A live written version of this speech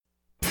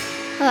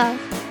Hello,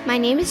 my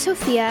name is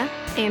Sophia,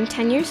 I am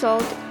 10 years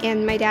old,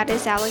 and my dad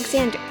is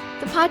Alexander,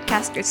 the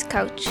podcaster's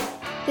coach.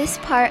 This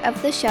part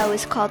of the show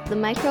is called the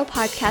Micro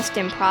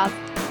Podcast Improv.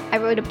 I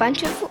wrote a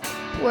bunch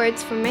of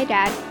words for my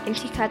dad, and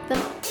he cut them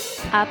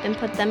up and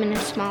put them in a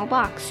small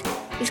box.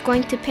 He's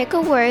going to pick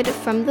a word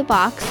from the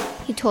box.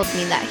 He told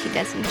me that he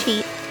doesn't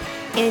cheat.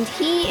 And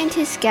he and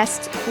his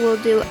guests will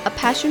do a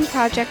passion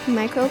project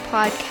micro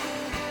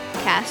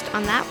podcast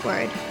on that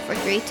word for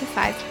 3 to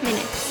 5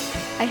 minutes.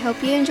 I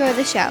hope you enjoy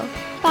the show.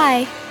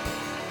 Bye.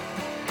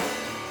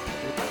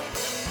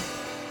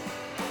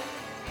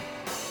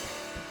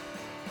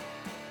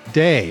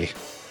 Day.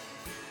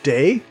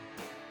 Day?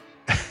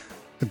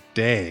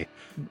 Day.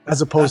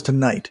 As opposed to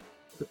night.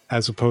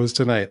 As opposed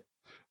to night.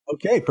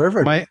 Okay,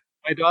 perfect. My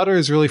daughter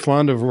is really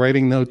fond of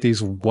writing out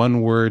these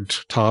one-word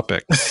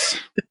topics.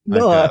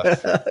 No,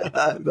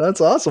 that's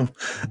awesome.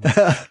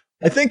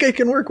 I think I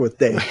can work with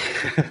day.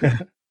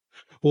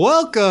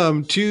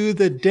 Welcome to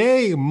the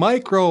Day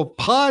Micro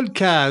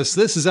Podcast.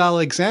 This is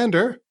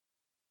Alexander.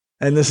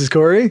 And this is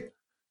Cory.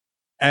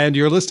 And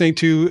you're listening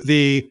to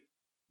the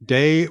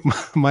Day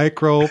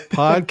Micro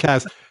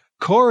Podcast.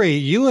 Cory,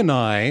 you and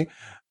I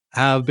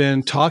have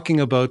been talking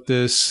about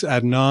this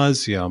ad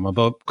nauseum,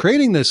 about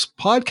creating this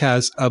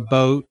podcast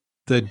about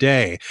the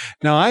day.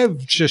 Now, I've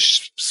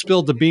just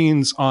spilled the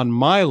beans on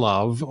my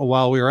love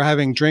while we were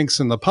having drinks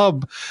in the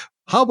pub.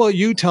 How about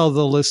you tell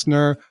the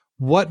listener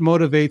what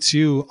motivates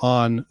you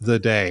on the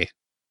day?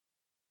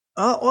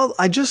 Well,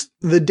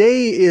 the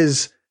day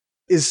is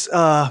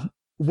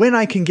when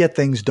I can get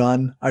things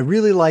done. I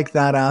really like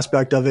that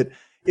aspect of it.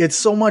 It's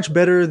so much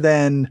better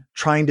than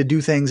trying to do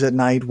things at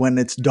night when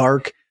it's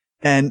dark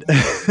and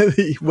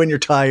when you're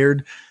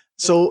tired.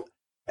 So,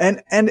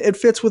 and it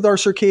fits with our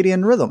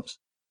circadian rhythms.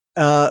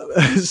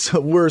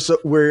 So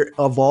we're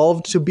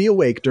evolved to be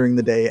awake during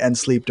the day and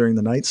sleep during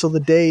the night. So the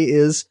day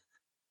is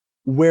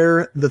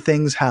where the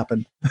things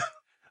happen.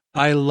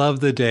 I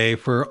love the day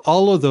for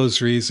all of those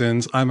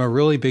reasons. I'm a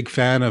really big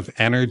fan of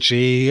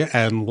energy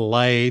and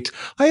light.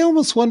 I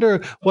almost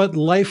wonder what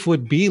life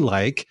would be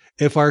like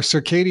if our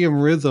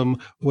circadian rhythm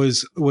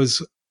was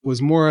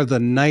more of the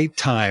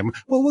nighttime.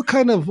 Well, what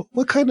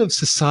kind of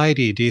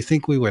society do you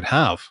think we would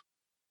have?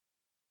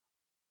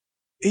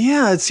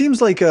 Yeah, it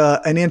seems like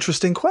an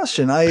interesting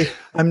question.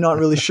 I'm not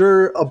really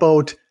sure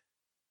about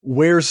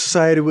where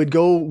society would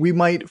go. We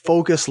might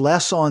focus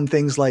less on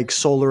things like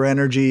solar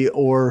energy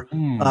or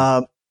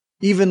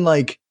even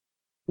like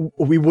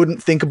we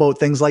wouldn't think about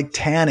things like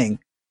tanning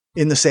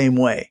in the same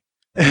way.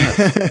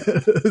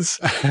 Yes.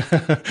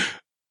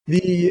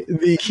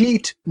 The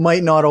heat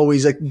might not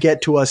always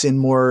get to us in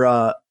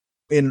more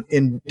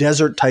in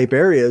desert type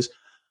areas,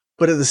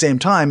 but at the same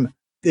time,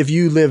 if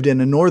you lived in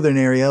a northern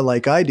area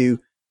like I do,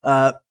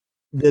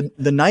 the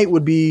night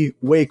would be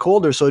way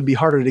colder, so it'd be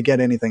harder to get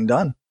anything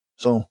done.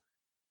 So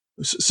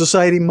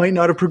society might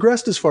not have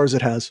progressed as far as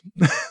it has.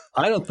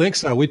 I don't think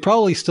so. We'd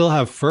probably still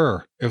have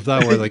fur if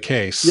that were the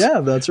case. Yeah,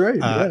 that's right.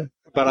 Yeah.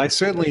 But I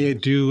certainly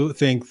do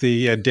think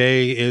the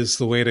day is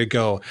the way to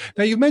go.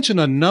 Now, you mentioned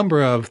a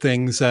number of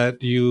things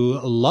that you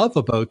love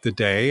about the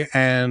day,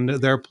 and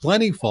they're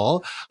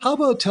plentiful. How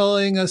about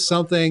telling us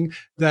something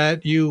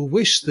that you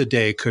wish the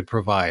day could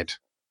provide?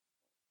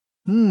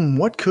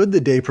 What could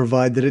the day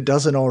provide that it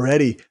doesn't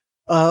already?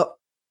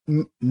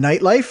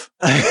 Nightlife?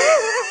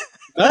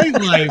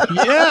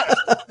 Nightlife, yeah.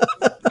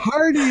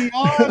 Party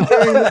on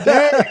during the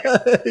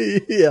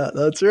day. Yeah,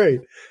 that's right.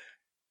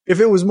 If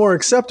it was more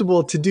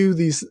acceptable to do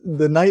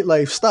the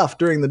nightlife stuff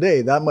during the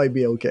day, that might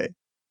be okay.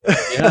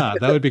 Yeah,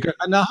 that would be great.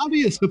 Now, how do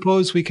you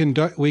suppose we can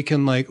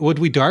would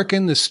we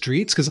darken the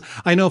streets? Because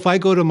I know if I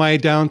go to my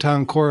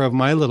downtown core of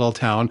my little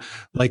town,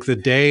 like the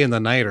day and the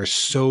night are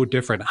so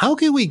different. How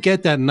can we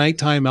get that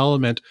nighttime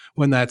element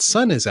when that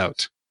sun is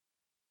out?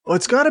 Well,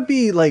 it's got to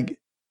be like,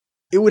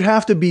 it would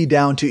have to be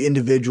down to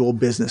individual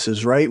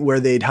businesses, right? Where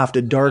they'd have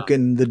to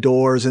darken the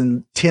doors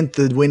and tint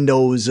the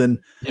windows and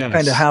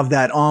kind of have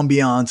that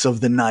ambiance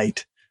of the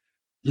night.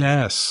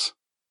 Yes.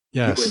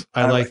 Yes.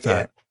 I like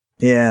that.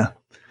 Yeah.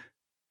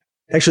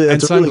 Actually,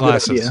 that's a really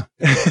good idea.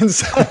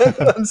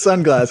 And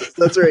sunglasses.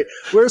 That's right.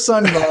 Wear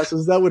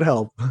sunglasses. That would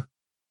help.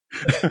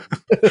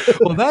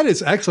 Well, that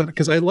is excellent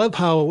because I love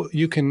how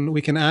we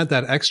can add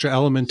that extra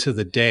element to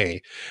the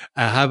day.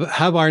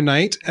 Have our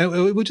night.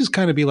 It would just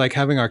kind of be like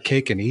having our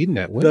cake and eating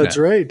it, wouldn't it? That's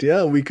right.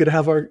 Yeah, we could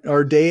have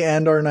our day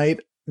and our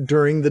night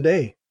during the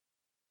day.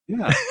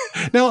 Yeah.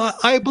 Now,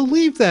 I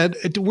believe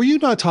that. Were you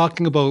not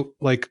talking about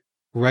like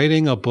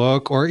writing a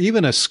book or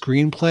even a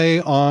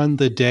screenplay on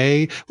the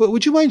day?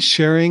 Would you mind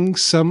sharing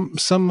some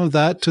of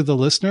that to the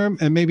listener,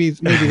 and maybe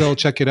they'll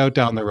check it out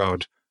down the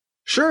road?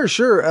 Sure.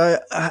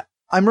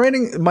 I'm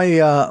writing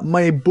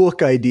my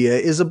book idea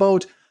is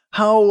about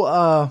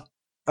how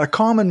a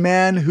common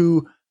man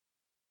who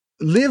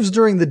lives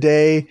during the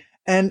day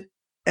and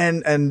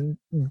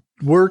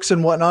works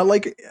and whatnot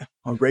like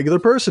a regular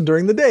person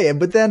during the day,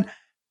 but then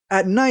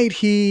at night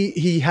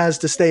he has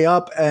to stay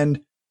up and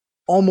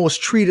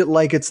almost treat it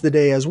like it's the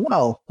day as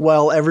well,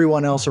 while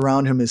everyone else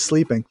around him is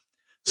sleeping.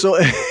 So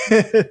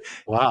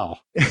wow.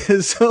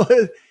 So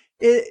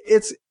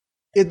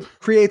it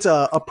creates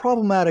a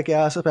problematic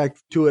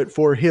aspect to it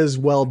for his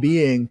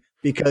well-being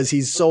because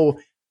he's so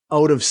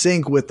out of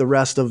sync with the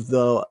rest of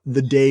the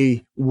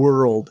day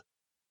world.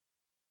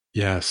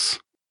 Yes.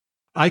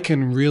 I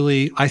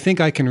think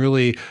I can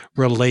really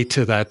relate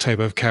to that type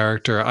of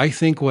character. I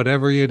think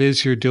whatever it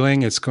is you're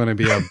doing, it's going to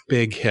be a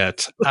big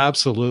hit.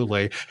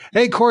 Absolutely.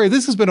 Hey, Cory,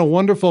 this has been a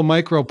wonderful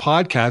micro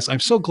podcast. I'm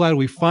so glad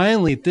we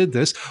finally did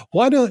this.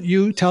 Why don't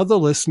you tell the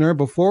listener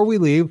before we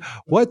leave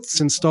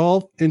what's in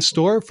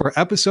store for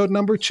episode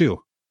number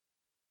 2?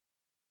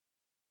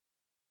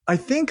 I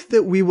think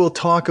that we will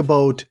talk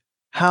about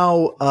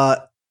how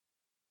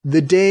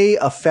the day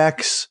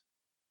affects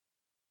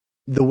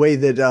the way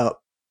that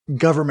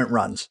government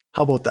runs.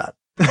 How about that?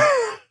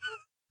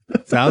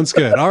 Sounds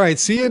good. All right.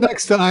 See you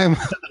next time.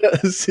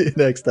 See you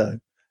next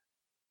time.